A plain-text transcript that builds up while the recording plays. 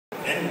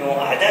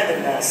أنه أعداد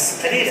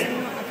الناس قليلة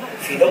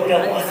في دولة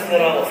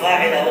مؤثرة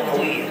وفاعلة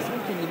وقوية،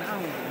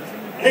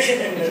 نجد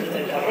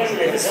أن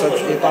الرجل يتزوج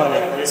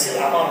بالمرأة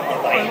ويصير أعمارهم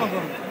 40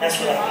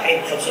 ناس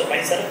 40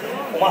 45 سنة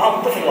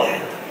ومعهم طفل واحد،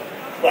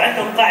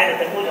 وعندهم قاعدة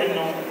تقول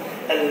أنه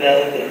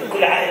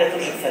كل عائلة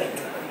توجد فرد،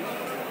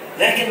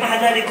 لكن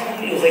مع ذلك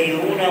هم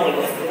يغيرون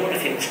ويؤثرون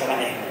في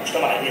مجتمعهم،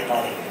 المجتمع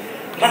الإيطالي.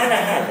 معنى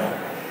هذا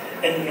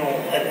أنه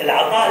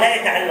العطاء لا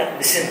يتعلق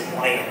بسن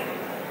معينة،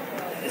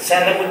 الإنسان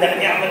لابد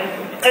أن يعمل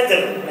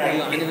قدر ما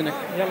يمكن.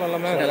 يلا الله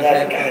معك.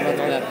 ذلك أحد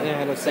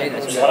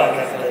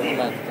الوزراء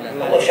قديما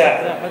هو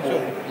شاعر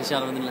إن شاء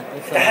الله بإذن الله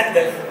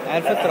تحدث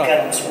على فكرة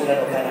كان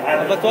مسؤولا وكان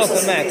عاملا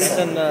بتواصل معك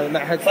عشان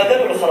المعهد،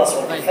 فقالوا له خلاص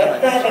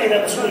فذهب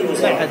إلى مسؤول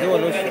الوزراء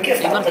يعني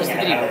كيف تعطيني عن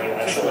عملي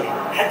وعن شغلي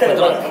حتى لو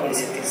بلغ عمري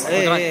 60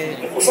 سنة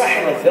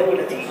وصاحب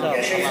الدولة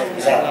يا شيخ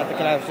الوزارة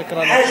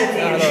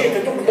حاجتي إن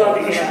شئت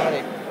تقضى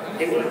بإشارة،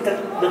 يقول أنت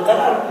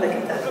بالقرار أنك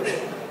أنت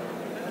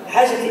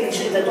حاجتي إن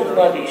شئت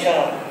تقضى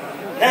بإشارة.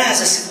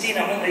 ناهز 60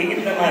 عمري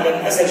إنما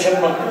لم أزل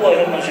جم القوة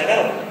جم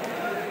الجدار،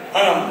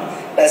 أنا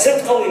لا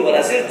زلت قوي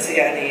ولا زلت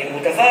يعني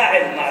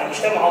متفاعل مع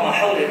المجتمع وما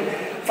حولي،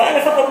 فأنا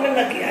فقط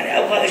منك يعني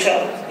أبغى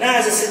إشارة.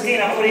 ناهز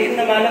 60 عمري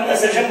إنما لم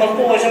أزل جم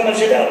القوة جم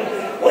الجدار،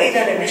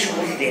 وإذا لم يشغل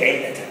لي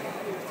علة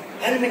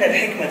هل من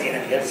الحكمة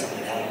أن يلزم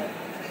الهرم؟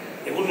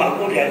 يقول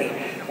معقول يعني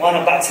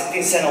وأنا بعد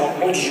 60 سنة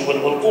والنضج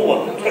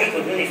والقوة تروح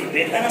تودني في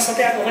البيت؟ أنا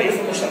أستطيع أن أغير في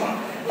المجتمع،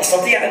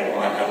 أستطيع أن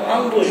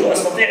أنضج،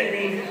 وأستطيع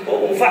أن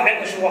أفعل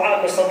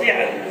مشروعات،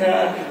 وأستطيع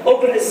أن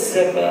أبرز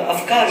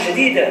أفكار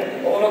جديدة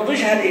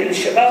وأنضجها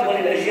للشباب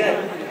وللأجيال.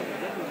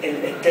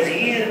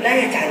 التغيير لا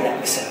يتعلق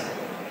بالسنة،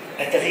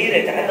 التغيير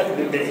يتعلق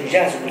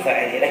بالإنجاز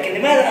والفاعلية. لكن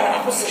لماذا أنا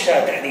أخص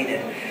الشباب تحديدا؟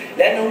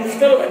 لأنه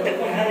يفترض أن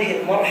تكون هذه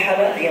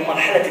المرحلة هي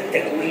مرحلة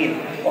التكوين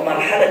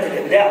ومرحلة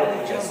الإبداع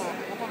والإنجاز.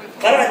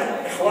 قرأت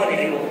إخواني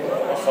أيها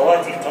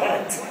وأخواتي،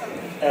 قرأت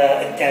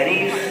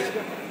التاريخ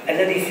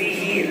الذي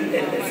فيه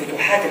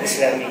الفتوحات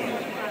الإسلامية،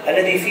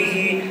 الذي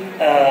فيه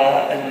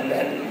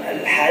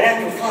الحالات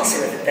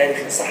الفاصلة في التاريخ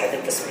إن صحت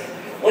التسمية.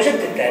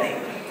 وجدت التاريخ،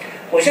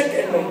 وجدت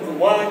أن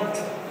القوات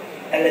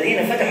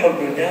الذين فتحوا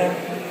البلدان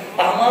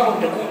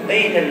أعمارهم تكون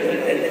بين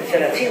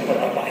 30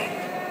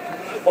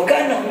 وال40،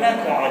 وكأن هناك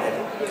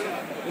معادلة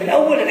من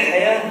أول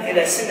الحياة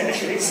إلى سن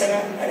 20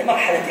 سنة، هذه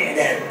مرحلة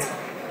إعداد.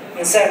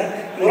 إنسان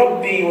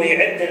يربي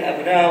ويعد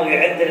الأبناء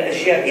ويعد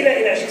الأجيال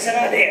إلى 20 سنة،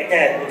 هذا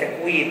إعداد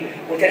وتكوين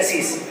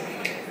وتأسيس.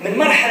 من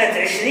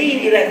مرحلة 20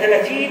 إلى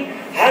 30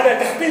 هذا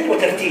تخطيط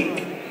وترتيب.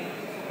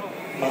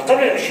 ما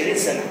قبل 20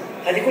 سنة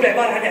هذه كلها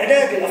عبارة عن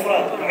إعداد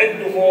للأفراد،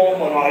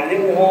 نعدهم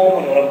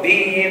ونعلمهم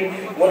ونربيهم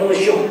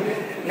ونوجههم.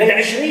 من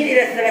 20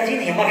 إلى 30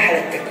 هي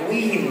مرحلة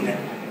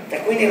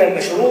تكوين إلى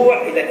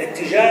المشروع، إلى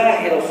الاتجاه،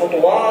 إلى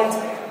الخطوات،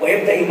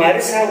 ويبدأ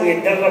يمارسها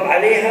ويتدرب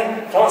عليها.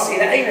 خلاص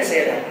إلى أين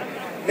سيذهب؟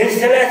 من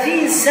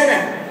 30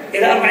 سنة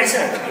إلى 40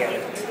 سنة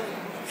قيادة،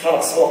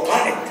 خلاص هو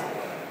قائد.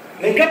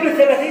 من قبل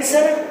 30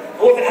 سنة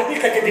هو في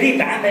الحقيقة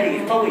تدريب عملي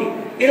قوي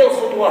إلى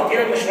الخطوات،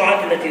 إلى المشروعات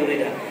التي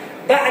يريدها.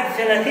 بعد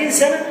 30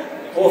 سنة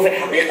هو في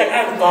الحقيقة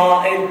الآن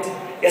قائد،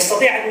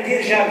 يستطيع أن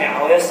يدير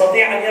جامعة،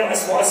 ويستطيع أن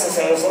يرأس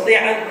مؤسسة،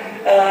 ويستطيع أن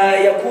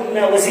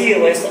يكون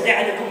وزير،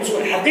 ويستطيع أن يكون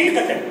مسؤول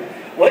حقيقة.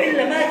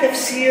 وإلا ما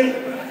تفسير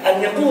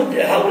أن يقود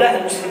هؤلاء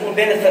المسلمون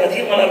بين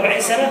 30 و40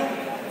 سنة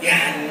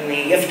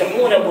يعني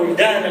يفتحون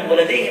بلدانا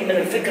ولديهم من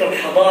الفكر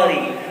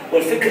الحضاري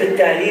والفكر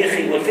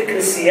التاريخي والفكر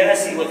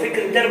السياسي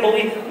والفكر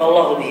التربوي ما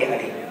الله به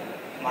عليم.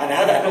 معنى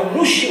هذا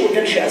أنهم نشئوا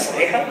تنشئة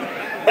صحيحة،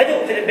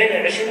 بدأوا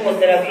بين 20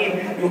 و30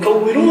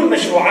 يكونون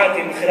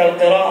مشروعاتهم من خلال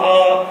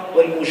القراءة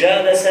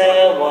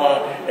والمجالسة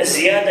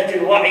وزيادة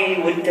الوعي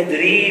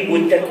والتدريب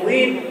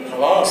والتكوين.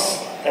 خلاص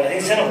 30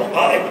 سنة هو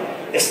قائد،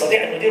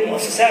 يستطيع أن يدير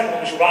مؤسسات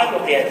ومشروعات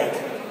وقيادات.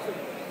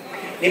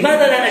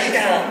 لماذا لا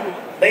نجدها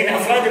بين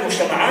أفراد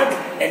المجتمعات؟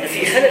 لأن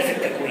في خلل في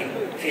التكوين،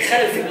 في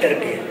خلل في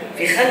التربية،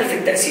 في خلل في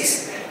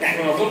التأسيس.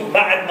 نحن نظن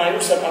بعد ما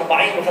يوصل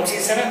 40 و50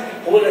 سنة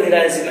هو الذي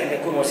لازم أن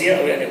يكون وزير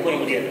أو أن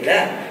يكون مدير.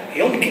 لا،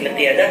 يمكن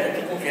للقيادات أن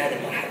تكون في هذه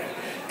المرحلة.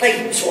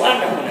 طيب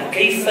سؤالنا هنا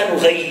كيف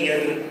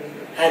نغير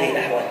هذه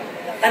الأحوال؟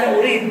 أنا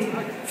أريد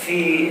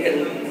في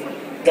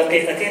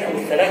الدقيقتين أو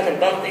الثلاثة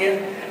الباقية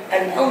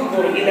أن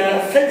أنظر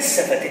إلى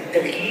فلسفة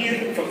التغيير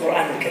في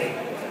القرآن الكريم.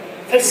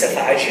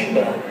 فلسفة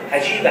عجيبة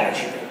عجيبة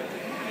عجيبة.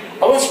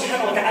 الله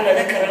سبحانه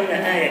وتعالى ذكر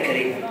لنا آية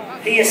كريمة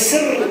هي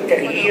سر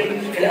التغيير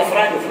في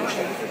الأفراد وفي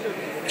المجتمع.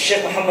 الشيخ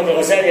محمد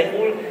الغزالي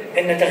يقول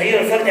إن تغيير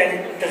الفرد يعني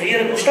تغيير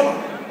المجتمع،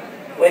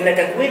 وإن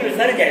تكوين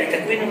الفرد يعني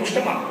تكوين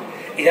المجتمع.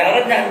 إذا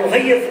أردنا أن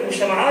نغير في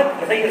المجتمعات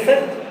نغير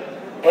فرد،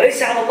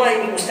 وليس على الله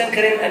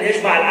بمستنكر أن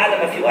يجمع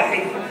العالم في واحد.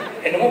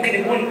 إنه ممكن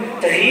يكون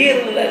تغيير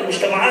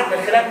المجتمعات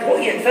من خلال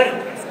رؤية فرد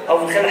أو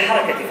من خلال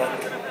حركة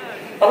فرد.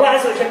 الله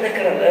عز وجل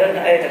ذكر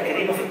لنا آية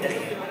كريمة في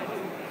التغيير: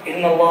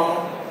 إن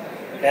الله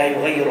لا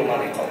يغير ما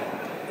بقوم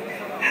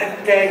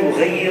حتى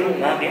يغيروا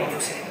ما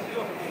بأنفسهم.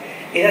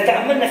 إذا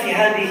تأملنا في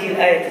هذه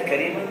الآية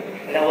الكريمة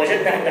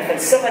لوجدنا أن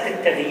فلسفة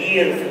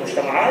التغيير في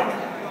المجتمعات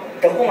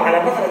تقوم على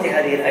نظرة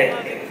هذه الآية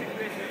الكريمة.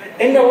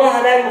 إن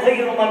الله لا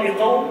يغير ما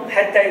بقوم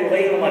حتى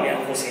يغيروا ما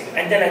بأنفسهم.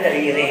 عندنا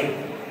تغييرين: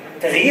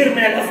 تغيير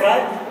من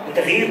الأفراد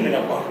وتغيير من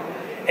الله.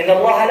 إن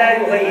الله لا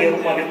يغير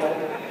ما بقوم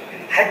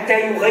حتى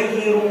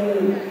يغيروا،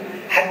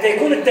 حتى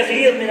يكون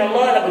التغيير من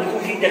الله لابد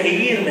يكون في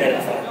تغيير من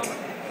الأفراد.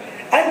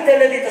 أنت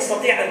الذي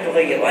تستطيع أن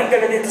تغير، وأنت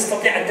الذي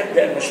تستطيع أن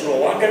تبدأ المشروع،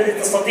 وأنت الذي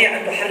تستطيع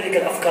أن تحرك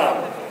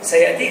الأفكار.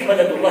 سيأتيك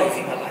مدد الله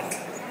فيما بعد.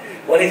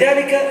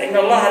 ولذلك إن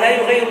الله لا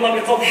يغير ما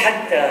بقوم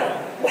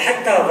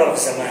وحتى ظرف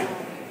زمان.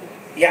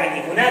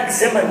 يعني هناك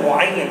زمن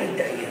معين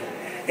للتغيير.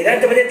 إذا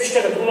أنت بدأت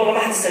تشتغل تقول والله ما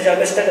حد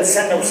استجاب، اشتغل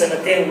سنة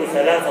وسنتين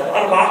وثلاثة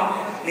وأربعة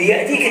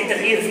ليأتيك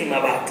التغيير فيما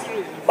بعد.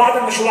 بعض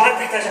المشروعات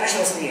تحتاج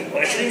 10 سنين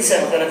و20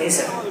 سنة و30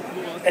 سنة.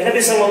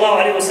 النبي صلى الله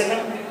عليه وسلم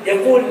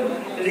يقول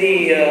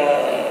لتلك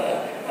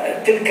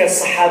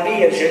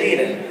الصحابية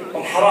الجليلة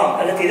أم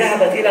حرام التي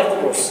ذهبت إلى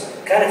قبرص،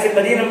 كانت في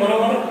المدينة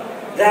المنورة،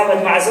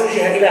 ذهبت مع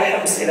زوجها إلى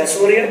حمص إلى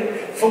سوريا،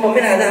 ثم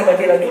منها ذهبت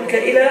إلى تركيا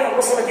إلى أن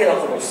وصلت إلى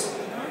قبرص.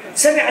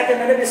 سمعت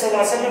أن النبي صلى الله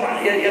عليه وسلم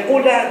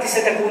يقول لها أنت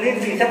ستكونين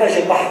في ثبج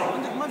البحر،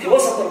 في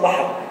وسط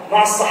البحر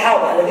مع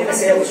الصحابة الذين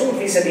سيغزون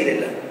في سبيل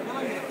الله.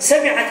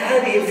 سمعت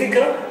هذه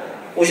الفكرة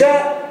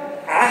وجاء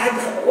عهد،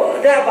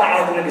 ذهب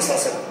عهد النبي صلى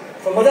الله عليه وسلم،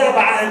 ثم ذهب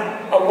عهد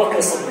أبو بكر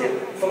الصديق،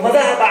 ثم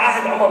ذهب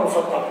عهد عمر بن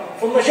الخطاب،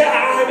 ثم جاء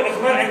عهد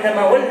عثمان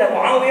عندما ولى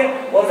معاوية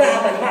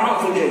وذهبت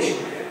معهم في الجيش.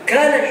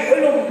 كان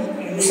الحلم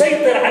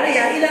يسيطر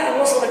عليها إلى أن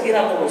وصلت إلى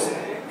قبرص.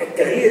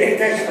 التغيير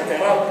يحتاج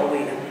فترات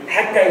طويلة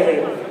حتى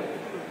يغير.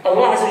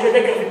 الله عز وجل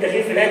ذكر في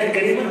التغيير في الآية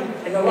الكريمة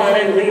إن الله لا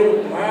يغير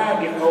ما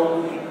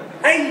بقوم.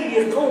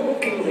 أي قوم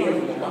ممكن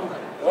يغيرهم الله،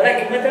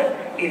 ولكن متى؟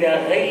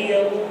 إذا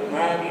غيروا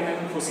ما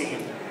بأنفسهم،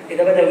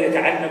 إذا بدأوا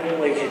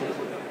يتعلموا ويجدوا.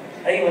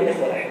 أيها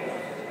الإخوة الأحباء،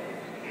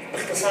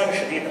 باختصار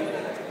شديد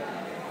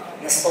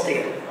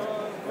نستطيع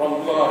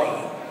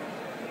والله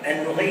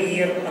أن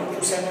نغير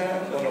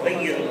أنفسنا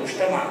ونغير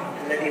المجتمع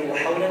الذي هو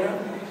حولنا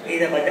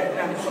إذا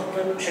بدأنا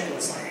نخطط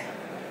بشكل صحيح،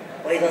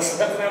 وإذا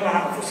صدقنا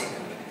مع أنفسنا،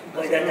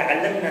 وإذا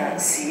تعلمنا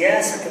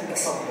سياسة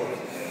التصبر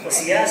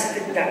وسياسة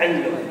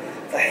التعلم.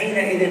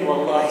 فحينئذ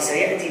والله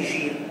سيأتي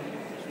جيل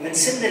من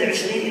سن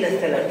 20 إلى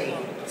 30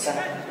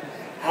 سنة،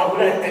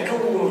 هؤلاء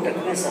تكونوا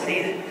تكوين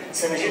صحيح،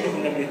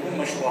 سنجدهم يملكون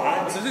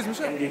مشروعات،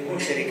 يملكون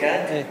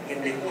شركات،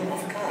 يملكون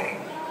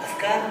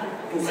أفكار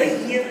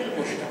تغير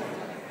المجتمع.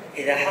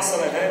 إذا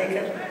حصل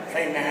ذلك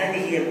فإن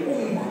هذه هي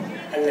الأمة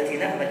التي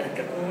نأمل أن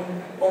تكون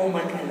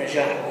أمة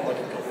النجاح، أمة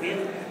التوفيق.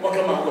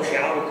 وكما هو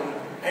شعاركم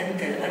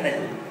أنت الأمل،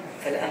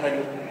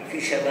 فالأمل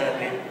في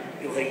شباب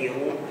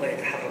يغيرون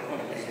ويتحركون.